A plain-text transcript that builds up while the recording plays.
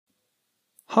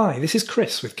Hi, this is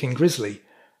Chris with King Grizzly.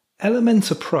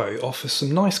 Elementor Pro offers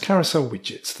some nice carousel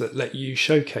widgets that let you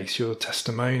showcase your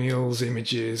testimonials,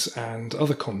 images and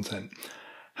other content.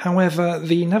 However,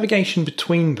 the navigation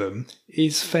between them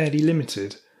is fairly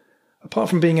limited. Apart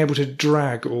from being able to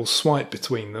drag or swipe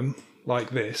between them,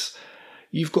 like this,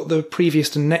 you've got the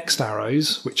previous and next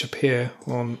arrows which appear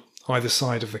on either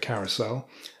side of the carousel,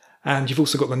 and you've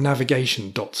also got the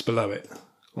navigation dots below it,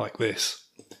 like this.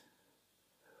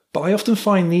 But I often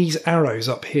find these arrows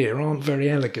up here aren't very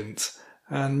elegant,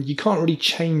 and you can't really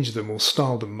change them or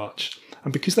style them much.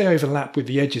 And because they overlap with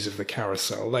the edges of the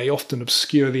carousel, they often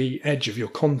obscure the edge of your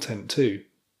content too.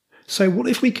 So what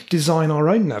if we could design our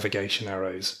own navigation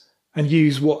arrows and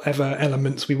use whatever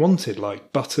elements we wanted,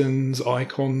 like buttons,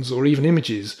 icons, or even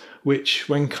images, which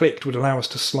when clicked would allow us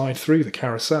to slide through the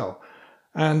carousel?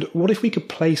 And what if we could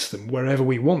place them wherever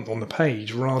we want on the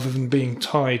page rather than being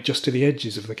tied just to the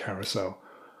edges of the carousel?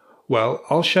 Well,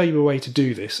 I'll show you a way to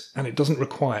do this, and it doesn't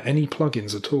require any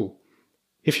plugins at all.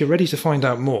 If you're ready to find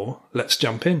out more, let's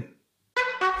jump in.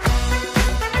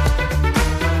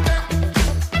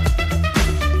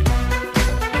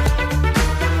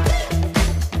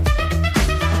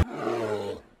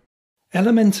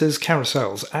 Elementor's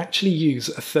carousels actually use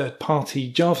a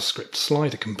third-party JavaScript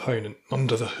slider component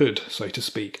under the hood, so to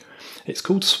speak. It's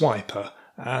called Swiper,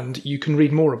 and you can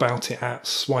read more about it at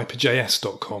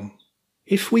swiperjs.com.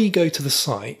 If we go to the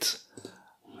site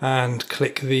and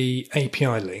click the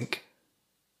API link,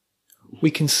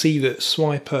 we can see that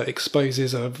Swiper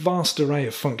exposes a vast array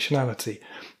of functionality,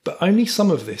 but only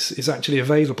some of this is actually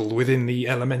available within the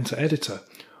Elementor editor.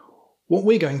 What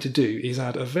we're going to do is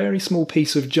add a very small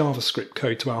piece of JavaScript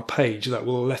code to our page that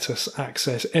will let us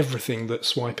access everything that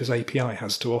Swiper's API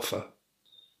has to offer.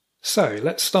 So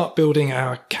let's start building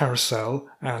our carousel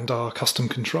and our custom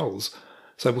controls.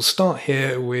 So we'll start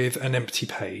here with an empty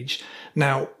page.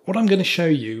 Now, what I'm going to show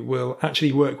you will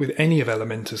actually work with any of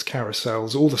Elementor's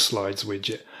carousels or the slides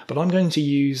widget, but I'm going to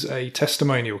use a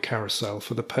testimonial carousel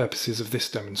for the purposes of this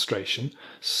demonstration.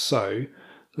 So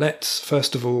let's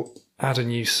first of all add a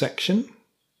new section.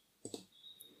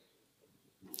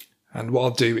 And what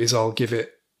I'll do is I'll give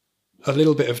it a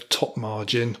little bit of top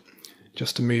margin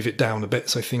just to move it down a bit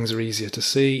so things are easier to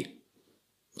see.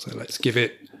 So let's give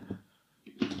it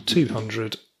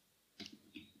 200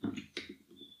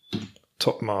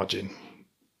 top margin.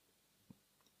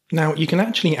 Now you can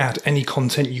actually add any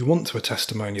content you want to a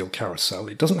testimonial carousel.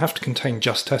 It doesn't have to contain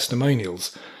just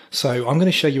testimonials. So I'm going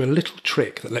to show you a little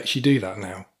trick that lets you do that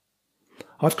now.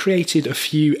 I've created a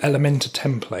few Elementor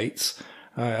templates.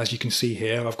 As you can see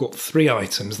here, I've got 3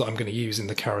 items that I'm going to use in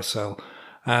the carousel.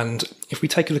 And if we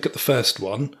take a look at the first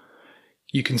one,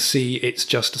 you can see it's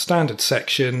just a standard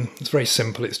section. It's very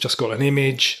simple. It's just got an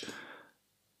image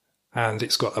and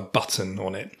it's got a button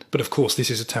on it. But of course, this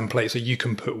is a template, so you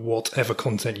can put whatever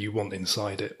content you want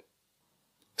inside it.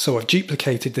 So I've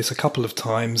duplicated this a couple of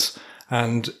times,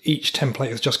 and each template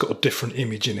has just got a different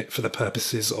image in it for the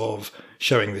purposes of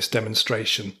showing this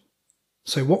demonstration.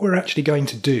 So what we're actually going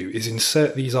to do is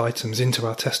insert these items into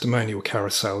our testimonial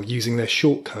carousel using their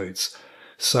shortcodes.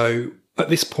 So at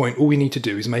this point, all we need to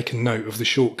do is make a note of the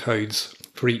shortcodes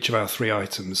for each of our 3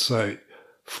 items. So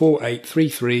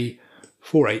 4833,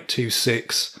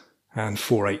 4826 and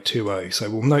 4820. So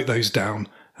we'll note those down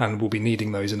and we'll be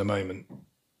needing those in a moment.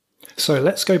 So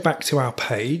let's go back to our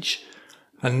page,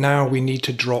 and now we need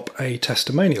to drop a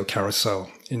testimonial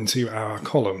carousel into our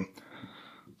column.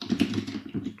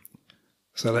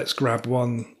 So let's grab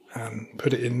one and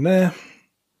put it in there.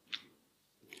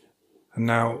 And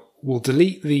now we'll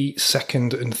delete the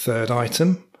second and third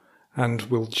item, and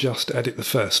we'll just edit the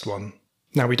first one.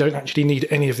 Now we don't actually need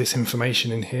any of this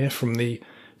information in here from the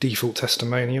default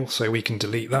testimonial, so we can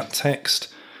delete that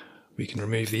text, we can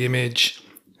remove the image,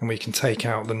 and we can take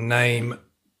out the name,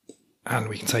 and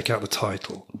we can take out the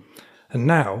title. And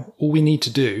now all we need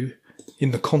to do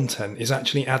in the content is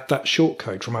actually add that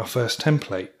shortcode from our first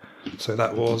template. So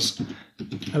that was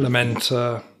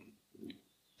Elementor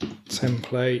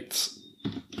template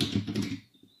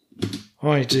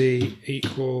ID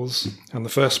equals, and the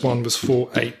first one was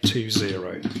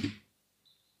 4820.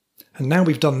 And now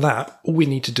we've done that, all we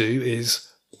need to do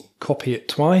is copy it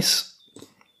twice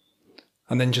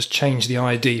and then just change the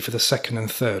ID for the second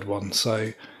and third one.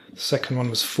 So the second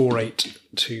one was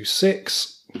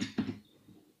 4826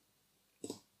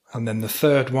 and then the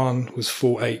third one was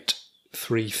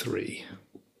 4833.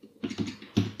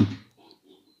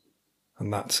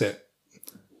 And that's it.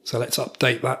 So let's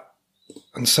update that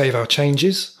and save our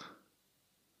changes.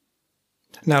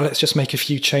 Now let's just make a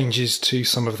few changes to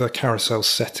some of the carousel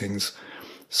settings.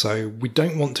 So we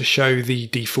don't want to show the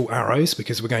default arrows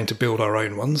because we're going to build our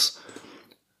own ones.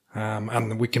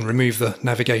 And we can remove the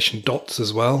navigation dots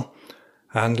as well.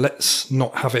 And let's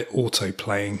not have it auto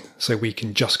playing, so we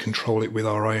can just control it with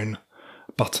our own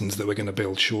buttons that we're going to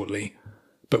build shortly.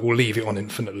 But we'll leave it on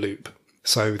infinite loop,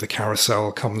 so the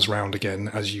carousel comes round again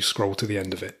as you scroll to the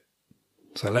end of it.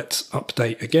 So let's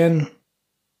update again.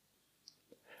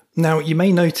 Now you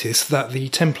may notice that the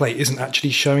template isn't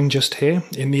actually showing just here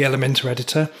in the Elementor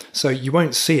editor, so you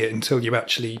won't see it until you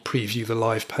actually preview the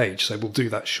live page, so we'll do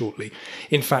that shortly.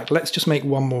 In fact, let's just make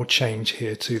one more change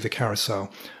here to the carousel.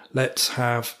 Let's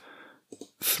have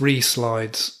 3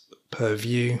 slides per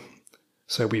view,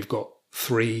 so we've got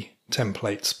 3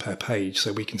 templates per page,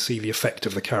 so we can see the effect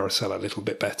of the carousel a little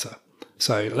bit better.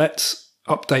 So let's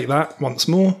update that once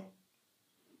more.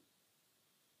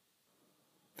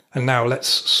 And now let's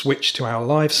switch to our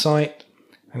live site,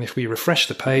 and if we refresh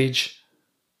the page,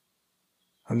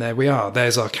 and there we are,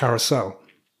 there's our carousel.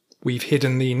 We've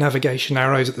hidden the navigation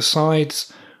arrows at the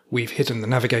sides, we've hidden the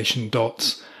navigation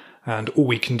dots, and all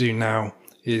we can do now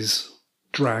is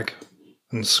drag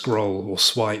and scroll or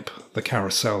swipe the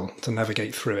carousel to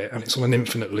navigate through it, and it's on an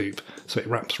infinite loop, so it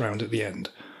wraps around at the end.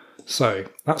 So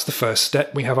that's the first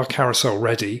step. We have our carousel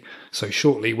ready, so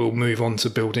shortly we'll move on to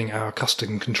building our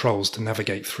custom controls to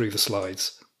navigate through the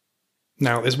slides.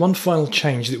 Now there's one final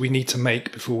change that we need to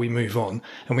make before we move on,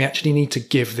 and we actually need to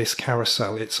give this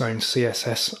carousel its own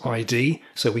CSS ID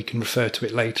so we can refer to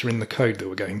it later in the code that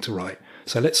we're going to write.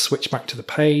 So let's switch back to the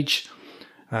page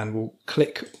and we'll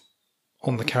click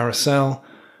on the carousel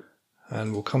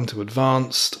and we'll come to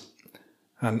advanced.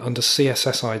 And under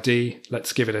CSS ID,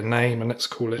 let's give it a name and let's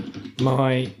call it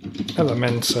my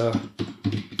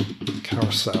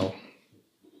elementor-carousel.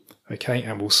 Okay,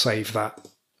 and we'll save that.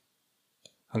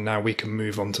 And now we can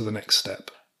move on to the next step.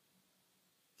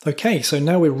 Okay, so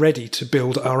now we're ready to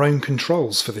build our own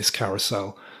controls for this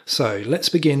carousel. So let's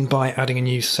begin by adding a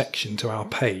new section to our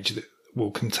page that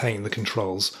will contain the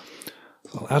controls.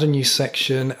 So I'll add a new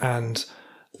section and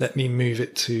let me move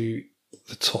it to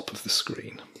the top of the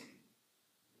screen.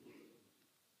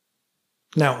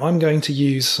 Now I'm going to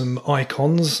use some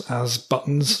icons as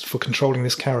buttons for controlling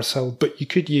this carousel, but you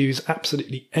could use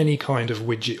absolutely any kind of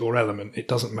widget or element, it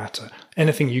doesn't matter.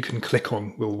 Anything you can click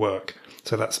on will work,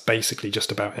 so that's basically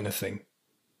just about anything.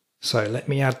 So let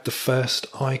me add the first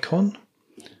icon,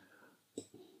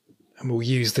 and we'll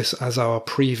use this as our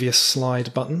previous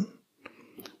slide button.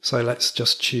 So let's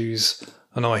just choose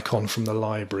an icon from the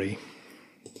library.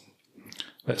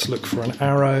 Let's look for an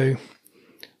arrow.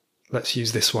 Let's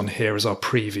use this one here as our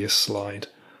previous slide.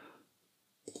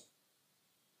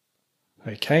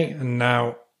 Okay, and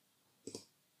now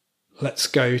let's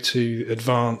go to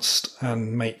advanced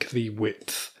and make the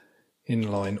width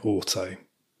inline auto.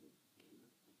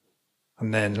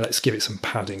 And then let's give it some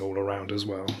padding all around as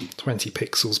well. 20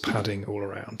 pixels padding all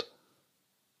around.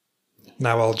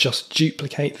 Now I'll just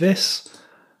duplicate this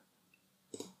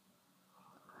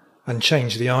and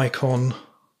change the icon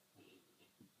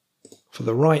for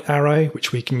the right arrow,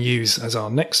 which we can use as our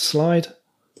next slide.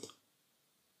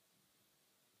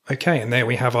 Okay, and there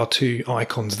we have our 2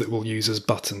 icons that we'll use as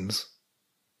buttons.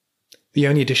 The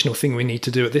only additional thing we need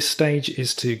to do at this stage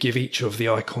is to give each of the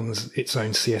icons its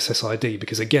own CSS ID,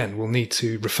 because again, we'll need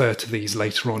to refer to these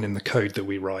later on in the code that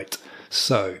we write.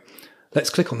 So let's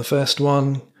click on the first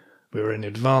one. We're in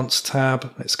Advanced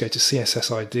tab. Let's go to CSS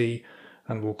ID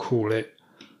and we'll call it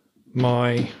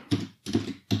my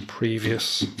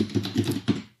previous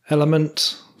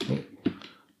element,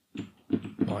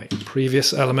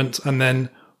 and then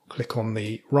click on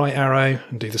the right arrow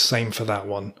and do the same for that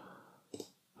one,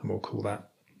 and we'll call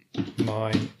that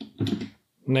my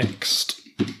next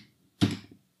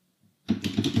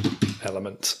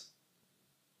element.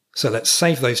 So let's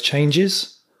save those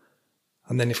changes,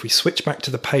 and then if we switch back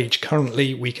to the page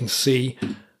currently, we can see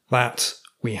that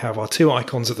we have our 2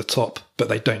 icons at the top, but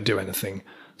they don't do anything.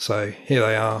 So here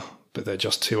they are, but they're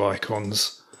just 2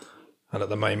 icons. And at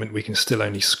the moment, we can still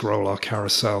only scroll our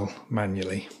carousel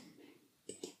manually.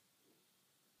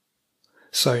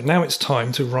 So now it's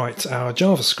time to write our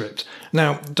JavaScript.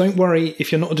 Now, don't worry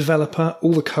if you're not a developer,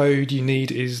 all the code you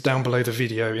need is down below the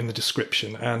video in the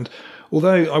description. And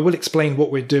although I will explain what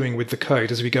we're doing with the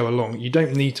code as we go along, you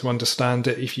don't need to understand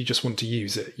it if you just want to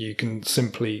use it. You can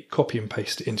simply copy and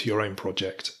paste it into your own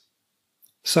project.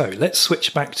 So let's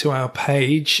switch back to our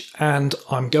page, and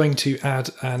I'm going to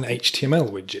add an HTML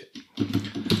widget.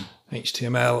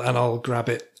 HTML, and I'll grab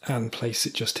it and place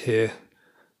it just here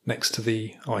next to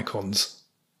the icons.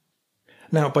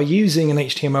 Now, by using an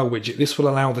HTML widget, this will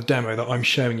allow the demo that I'm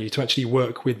showing you to actually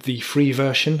work with the free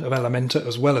version of Elementor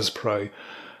as well as Pro.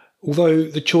 Although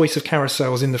the choice of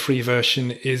carousels in the free version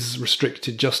is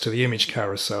restricted just to the image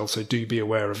carousel, so do be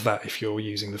aware of that if you're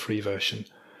using the free version.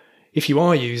 If you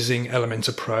are using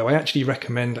Elementor Pro, I actually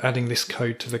recommend adding this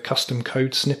code to the custom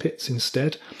code snippets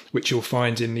instead, which you'll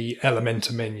find in the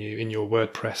Elementor menu in your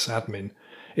WordPress admin.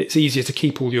 It's easier to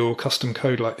keep all your custom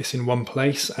code like this in one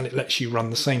place, and it lets you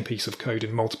run the same piece of code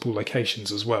in multiple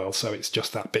locations as well, so it's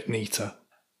just that bit neater.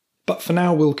 But for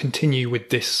now we'll continue with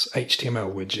this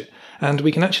HTML widget, and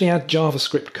we can actually add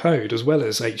JavaScript code as well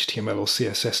as HTML or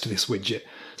CSS to this widget.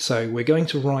 So we're going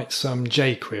to write some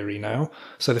jQuery now.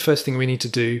 So the first thing we need to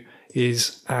do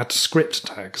is add script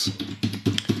tags.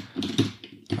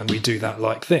 And we do that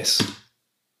like this.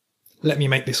 Let me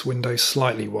make this window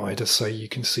slightly wider so you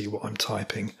can see what I'm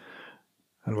typing.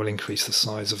 And we'll increase the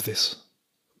size of this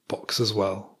box as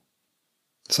well.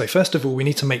 So first of all, we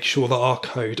need to make sure that our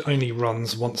code only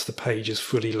runs once the page is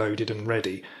fully loaded and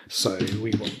ready. So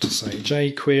we want to say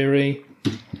jQuery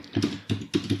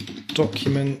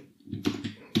document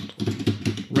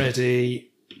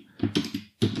ready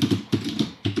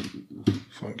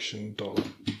function $.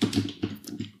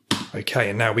 Okay,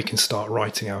 and now we can start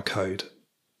writing our code.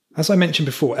 As I mentioned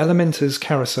before, Elementor's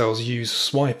carousels use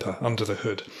swiper under the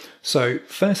hood. So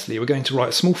firstly, we're going to write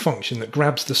a small function that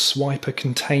grabs the swiper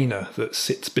container that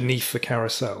sits beneath the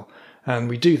carousel. And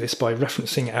we do this by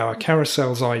referencing our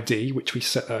carousel's ID, which we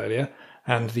set earlier,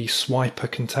 and the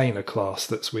swiper container class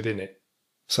that's within it.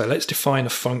 So let's define a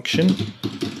function,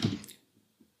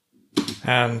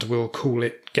 and we'll call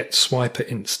it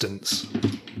getSwiperInstance.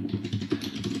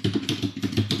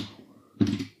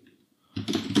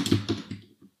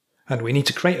 And we need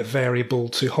to create a variable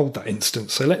to hold that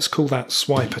instance. So let's call that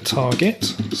swiperTarget.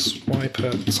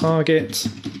 swiperTarget.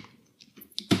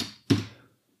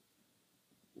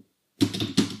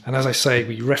 And as I say,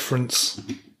 we reference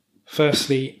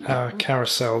firstly our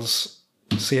carousel's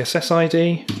CSS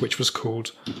ID, which was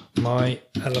called my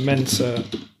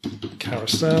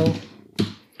elementor-carousel,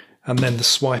 and then the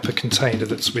swiper container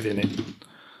that's within it,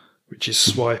 which is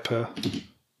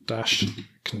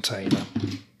swiper-container.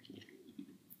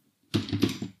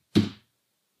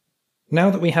 Now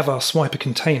that we have our swiper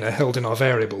container held in our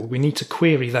variable, we need to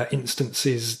query that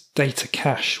instance's data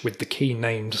cache with the key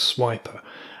named swiper.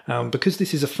 Because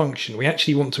this is a function, we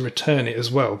actually want to return it as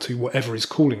well to whatever is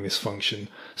calling this function.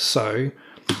 So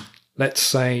let's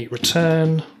say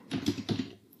return,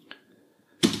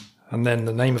 and then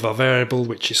the name of our variable,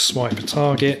 which is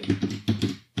swiperTarget,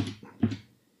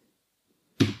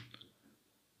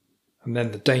 and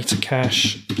then the data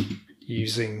cache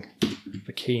using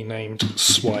the key named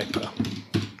swiper.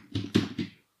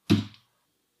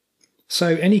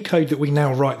 So any code that we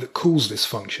now write that calls this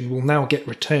function will now get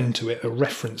returned to it a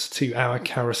reference to our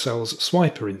carousel's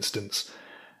swiper instance.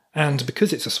 And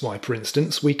because it's a swiper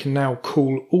instance, we can now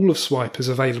call all of swiper's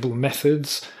available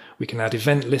methods. We can add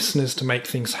event listeners to make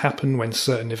things happen when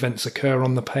certain events occur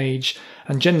on the page,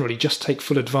 and generally just take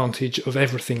full advantage of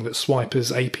everything that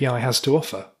swiper's API has to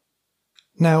offer.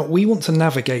 Now, we want to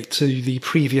navigate to the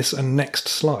previous and next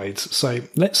slides, so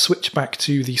let's switch back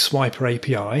to the Swiper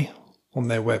API on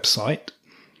their website.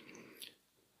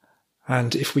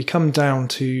 And if we come down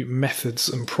to methods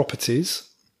and properties,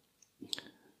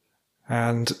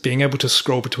 and being able to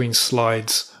scroll between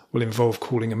slides will involve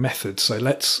calling a method. So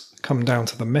let's come down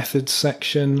to the methods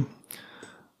section,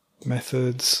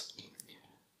 methods,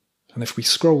 and if we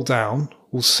scroll down,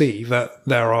 we'll see that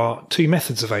there are two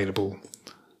methods available.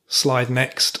 Slide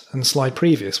next and slide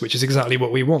previous, which is exactly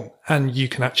what we want. And you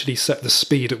can actually set the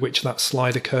speed at which that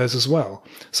slide occurs as well.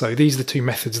 So these are the two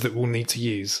methods that we'll need to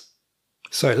use.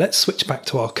 So let's switch back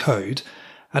to our code,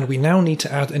 and we now need to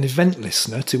add an event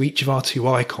listener to each of our two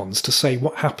icons to say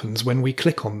what happens when we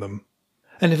click on them.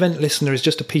 An event listener is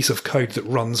just a piece of code that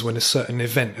runs when a certain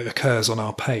event occurs on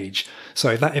our page.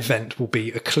 So that event will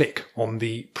be a click on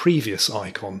the previous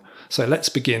icon. So let's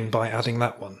begin by adding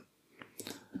that one.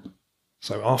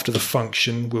 So after the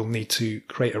function, we'll need to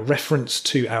create a reference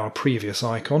to our previous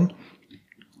icon.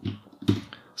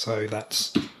 So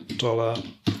that's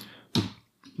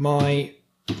 $my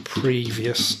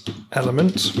previous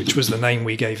element, which was the name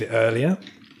we gave it earlier.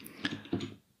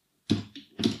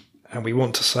 And we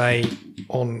want to say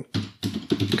on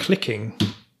clicking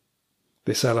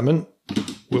this element,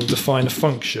 we'll define a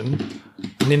function,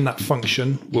 and in that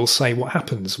function, we'll say what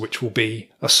happens, which will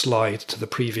be a slide to the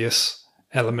previous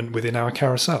element within our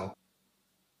carousel.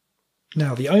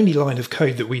 Now, the only line of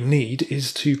code that we need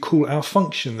is to call our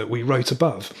function that we wrote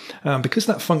above. Because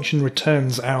that function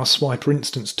returns our swiper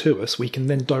instance to us, we can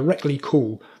then directly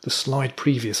call the slide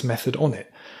previous method on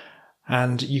it.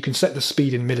 And you can set the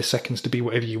speed in milliseconds to be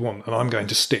whatever you want, and I'm going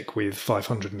to stick with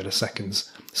 500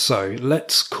 milliseconds. So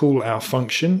let's call our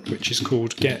function, which is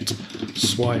called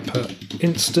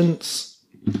getSwiperInstance,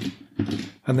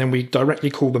 and then we directly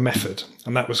call the method,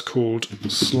 and that was called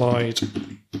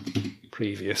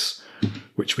slidePrevious,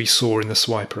 which we saw in the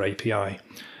Swiper API.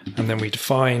 And then we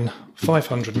define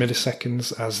 500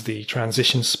 milliseconds as the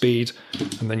transition speed,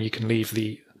 and then you can leave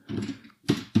the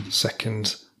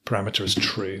second parameter as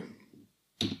true.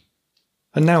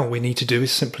 And now all we need to do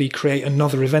is simply create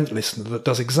another event listener that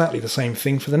does exactly the same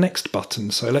thing for the next button.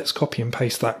 So let's copy and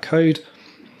paste that code.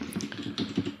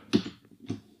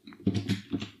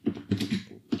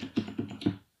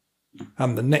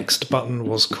 And the next button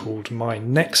was called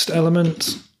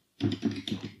myNextElement.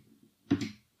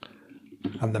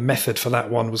 And the method for that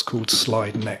one was called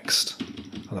slideNext.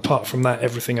 And apart from that,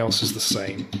 everything else is the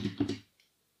same.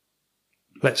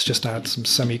 Let's just add some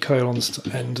semicolons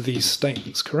to end these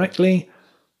statements correctly.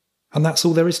 And that's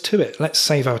all there is to it. Let's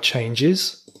save our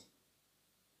changes.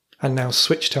 And now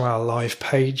switch to our live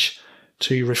page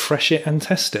to refresh it and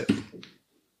test it.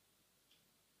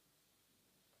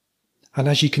 And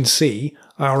as you can see,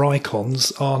 our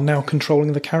icons are now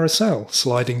controlling the carousel,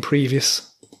 sliding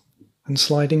previous and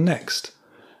sliding next.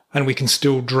 And we can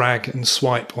still drag and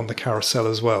swipe on the carousel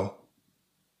as well.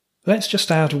 Let's just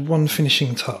add one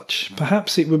finishing touch.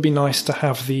 Perhaps it would be nice to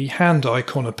have the hand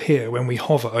icon appear when we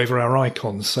hover over our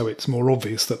icons so it's more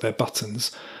obvious that they're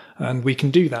buttons. And we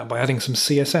can do that by adding some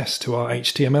CSS to our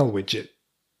HTML widget.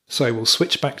 So we'll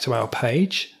switch back to our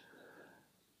page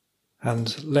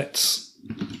and let's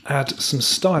add some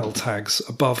style tags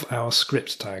above our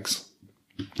script tags.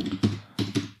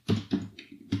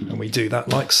 And we do that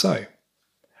like so.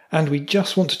 And we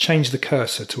just want to change the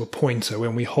cursor to a pointer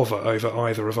when we hover over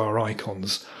either of our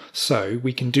icons. So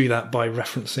we can do that by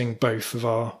referencing both of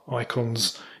our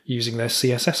icons using their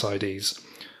CSS IDs.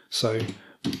 So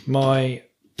my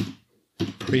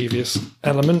previous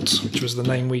element, which was the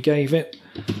name we gave it,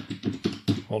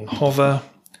 on hover,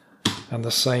 and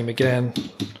the same again,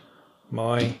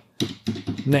 my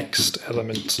next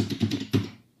element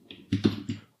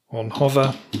on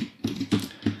hover.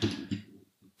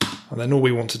 And then all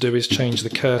we want to do is change the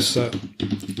cursor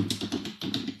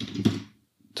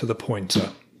to the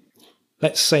pointer.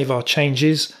 Let's save our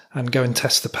changes and go and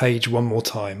test the page one more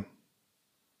time.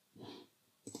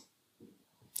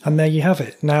 And there you have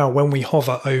it. Now when we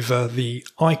hover over the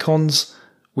icons,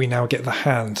 we now get the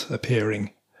hand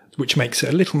appearing, which makes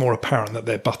it a little more apparent that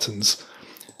they're buttons.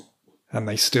 And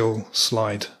they still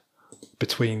slide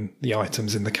between the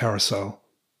items in the carousel.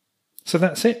 So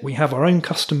that's it. We have our own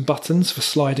custom buttons for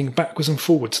sliding backwards and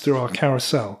forwards through our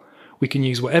carousel. We can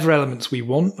use whatever elements we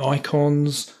want,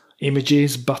 icons,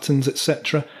 images, buttons,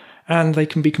 etc. And they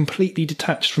can be completely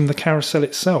detached from the carousel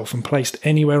itself and placed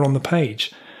anywhere on the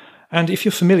page. And if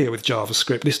you're familiar with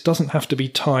JavaScript, this doesn't have to be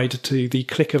tied to the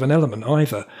click of an element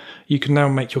either. You can now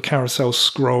make your carousel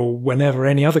scroll whenever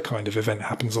any other kind of event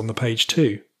happens on the page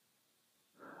too.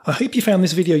 I hope you found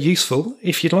this video useful.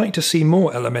 If you'd like to see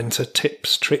more Elementor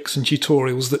tips, tricks and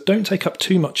tutorials that don't take up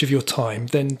too much of your time,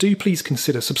 then do please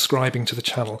consider subscribing to the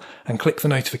channel and click the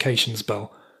notifications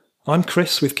bell. I'm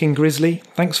Chris with King Grizzly,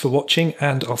 thanks for watching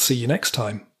and I'll see you next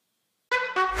time.